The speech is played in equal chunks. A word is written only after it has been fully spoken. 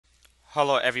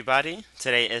Hello, everybody.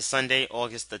 Today is Sunday,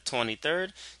 August the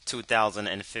 23rd,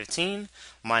 2015.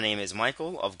 My name is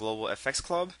Michael of Global FX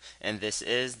Club, and this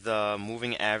is the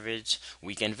Moving Average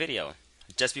Weekend video.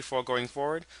 Just before going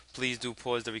forward, please do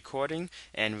pause the recording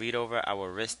and read over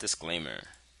our risk disclaimer.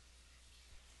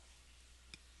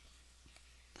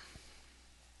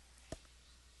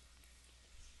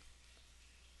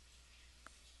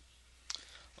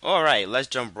 All right, let's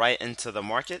jump right into the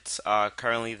markets.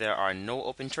 Currently, there are no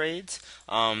open trades,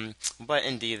 but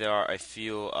indeed, there are a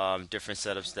few different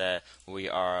setups that we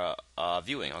are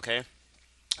viewing. Okay.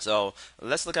 So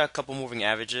let's look at a couple moving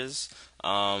averages.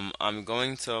 I'm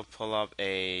going to pull up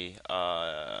a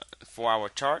 4-hour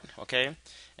chart, okay?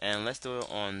 And let's do it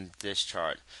on this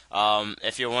chart.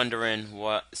 If you're wondering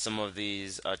what some of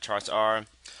these charts are,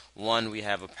 one, we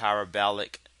have a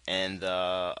parabolic and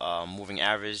the moving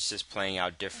average just playing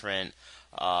out different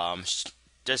um,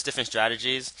 just different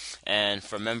strategies. And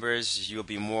for members, you'll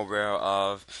be more aware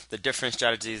of the different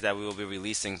strategies that we will be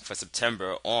releasing for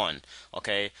September on.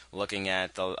 Okay, looking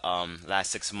at the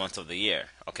last 6 months of the year.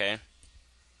 Okay.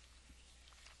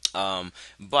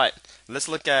 But let's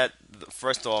look at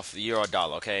first off the euro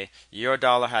dollar. Okay, euro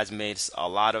dollar has made a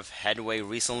lot of headway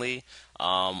recently.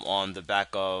 On the back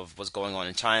of what's going on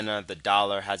in China, the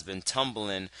dollar has been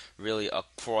tumbling really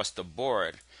across the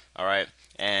board. All right,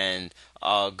 and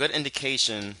a good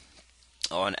indication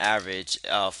on average,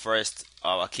 first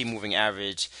a key moving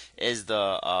average is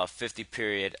the 50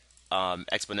 period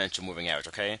exponential moving average.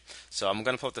 Okay, so I'm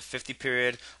gonna put the 50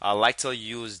 period. I like to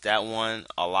use that one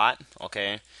a lot.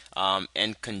 Okay,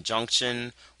 in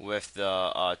conjunction with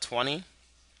the 20.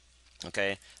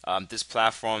 Okay, this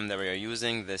platform that we are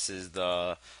using, this is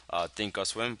the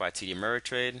Thinkorswim by TD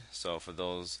Ameritrade. So for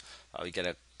those, we get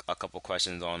a couple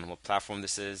questions on what platform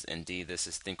this is. Indeed, this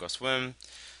is Thinkorswim.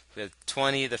 We have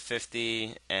 20, the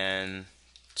 50, and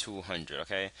 200.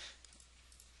 Okay,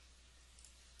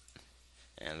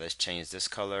 and let's change this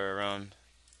color around.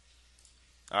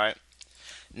 All right,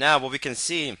 now what we can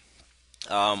see,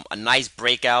 a nice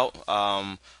breakout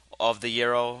of the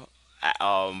euro,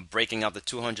 breaking out the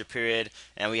 200 period,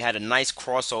 and we had a nice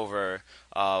crossover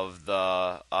of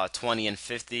the 20 and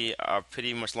 50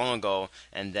 pretty much long ago,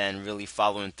 and then really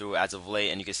following through as of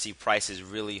late. And you can see prices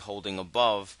really holding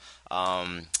above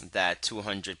that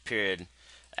 200 period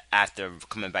after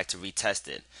coming back to retest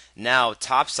it. Now,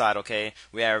 top side, okay,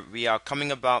 we are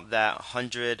coming about that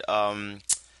 100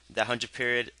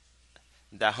 period,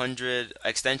 that 100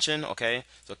 extension. Okay,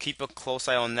 so keep a close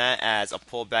eye on that, as a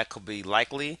pullback could be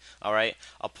likely. All right,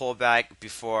 a pullback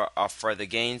before our further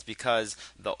gains, because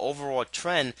the overall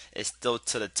trend is still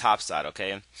to the top side.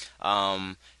 Okay,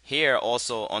 here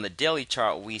also on the daily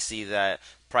chart, we see that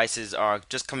prices are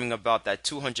just coming about that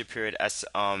 200 period as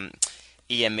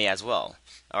EMA as well.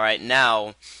 All right,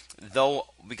 now though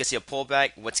we can see a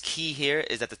pullback, what's key here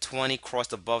is that the 20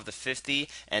 crossed above the 50,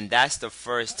 and that's the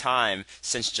first time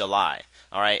since July.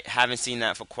 All right, haven't seen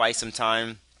that for quite some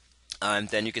time.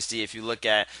 Then you can see, if you look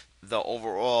at the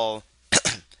overall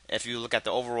if you look at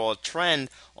the overall trend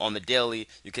on the daily,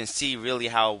 you can see really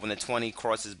how when the 20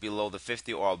 crosses below the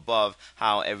 50 or above,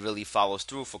 how it really follows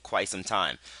through for quite some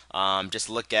time. Just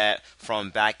look at from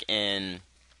back in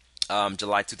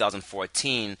July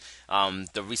 2014.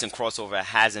 The recent crossover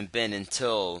hasn't been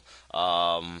until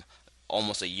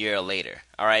almost a year later.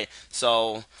 All right,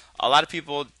 so a lot of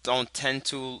people don't tend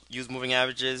to use moving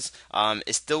averages.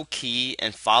 It's still key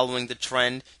in following the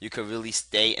trend. You could really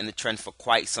stay in the trend for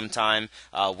quite some time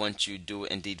once you do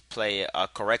indeed play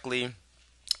correctly.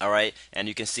 All right, and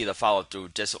you can see the follow through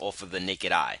just off of the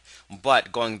naked eye.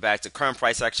 But going back to current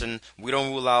price action, we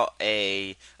don't rule out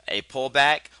a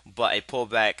pullback, but a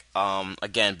pullback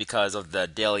again because of the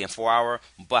daily and 4 hour.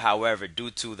 But however,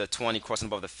 due to the 20 crossing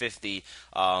above the 50,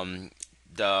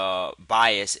 the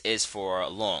bias is for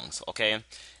longs. Okay,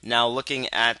 now looking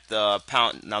at the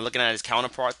pound, now looking at its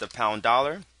counterpart, the pound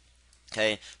dollar.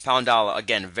 Okay, pound dollar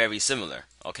again, very similar.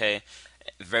 Okay,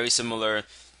 very similar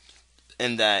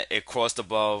in that it crossed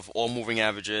above all moving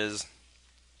averages.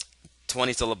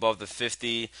 20 still above the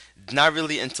 50. Not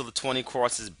really until the 20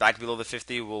 crosses back below the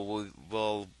 50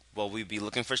 will we be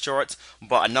looking for shorts.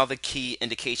 But another key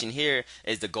indication here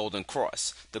is the golden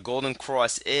cross. The golden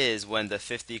cross is when the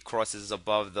 50 crosses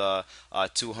above the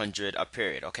 200 a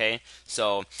period. Okay,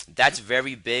 so that's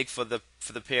very big for the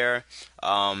pair.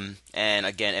 And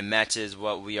again, it matches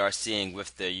what we are seeing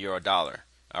with the euro dollar.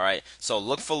 All right, so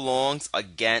look for longs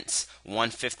against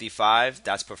 155.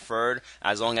 That's preferred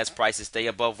as long as prices stay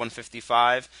above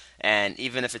 155. And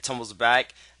even if it tumbles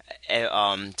back,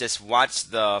 just watch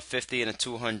the 50 and the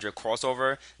 200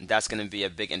 crossover. That's going to be a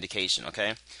big indication.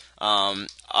 Okay.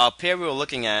 A pair we were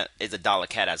looking at is a dollar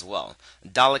cat as well.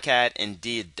 Dollar cat,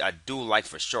 indeed, I do like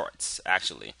for shorts,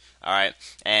 actually. All right,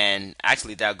 and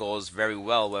actually that goes very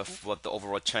well with what the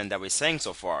overall trend that we're saying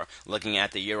so far. Looking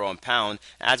at the euro and pound,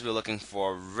 as we're looking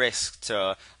for risk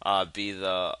to be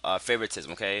the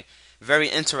favoritism. Okay, very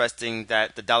interesting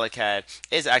that the dollar cat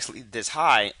is actually this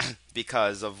high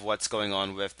because of what's going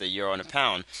on with the euro and the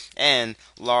pound, and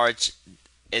large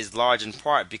in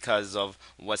part because of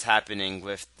what's happening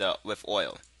with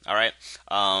oil. All right.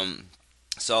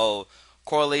 So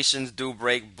correlations do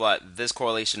break, but this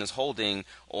correlation is holding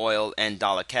oil and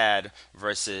dollar CAD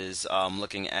versus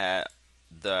looking at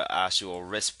the actual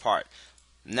risk part.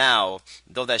 Now,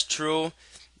 though that's true,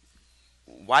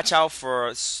 watch out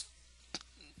for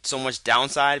so much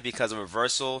downside because of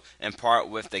reversal in part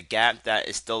with the gap that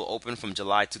is still open from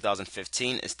July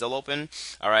 2015 is still open.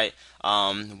 All right.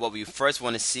 What we first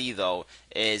want to see though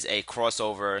is a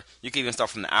crossover. You can even start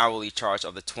from the hourly chart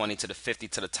of the 20 to the 50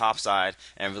 to the top side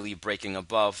and really breaking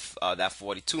above that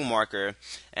 42 marker,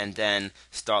 and then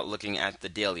start looking at the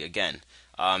daily again.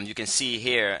 You can see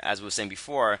here, as we were saying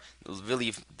before,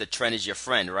 really the trend is your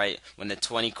friend, right? When the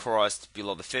 20 crossed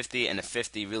below the 50 and the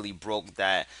 50 really broke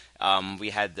that, we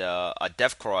had a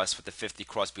def cross with the 50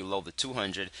 cross below the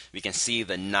 200. We can see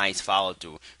the nice follow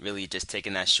through, really just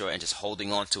taking that short and just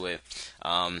holding on to it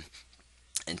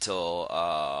until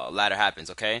ladder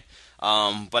happens, okay?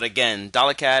 But again,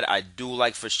 dollar CAD I do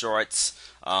like for shorts,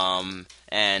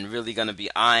 and really gonna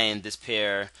be eyeing this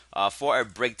pair for a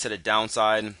break to the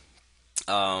downside.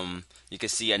 You can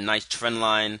see a nice trend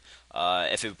line.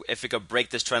 If it could break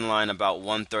this trend line about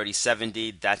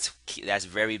 130.70, that's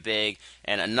very big.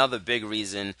 And another big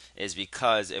reason is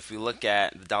because if we look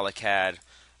at the dollar CAD,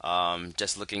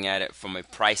 just looking at it from a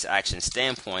price action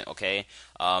standpoint, okay,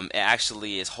 it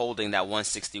actually is holding that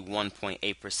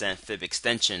 161.8% fib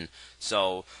extension.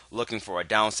 So looking for a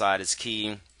downside is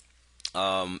key.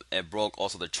 It broke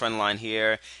also the trend line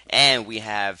here, and we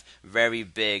have very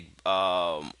big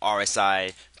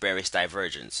RSI bearish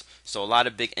divergence. So a lot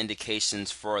of big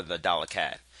indications for the dollar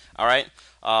CAD. All right,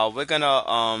 we're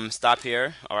gonna stop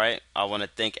here. All right, I want to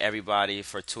thank everybody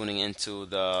for tuning into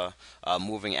the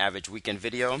moving average weekend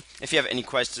video. If you have any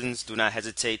questions, do not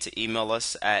hesitate to email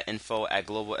us at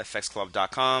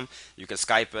info@globalfxclub.com. You can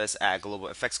Skype us at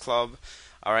globalfxclub.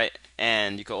 All right,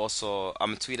 and you can also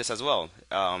tweet us as well.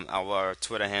 Our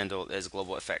Twitter handle is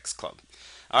Global FX Club.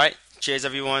 All right, cheers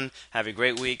everyone. Have a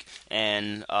great week,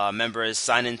 and members,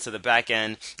 sign into the back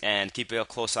end and keep a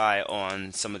close eye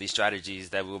on some of these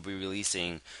strategies that we'll be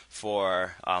releasing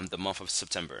for the month of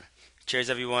September. Cheers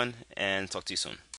everyone, and talk to you soon.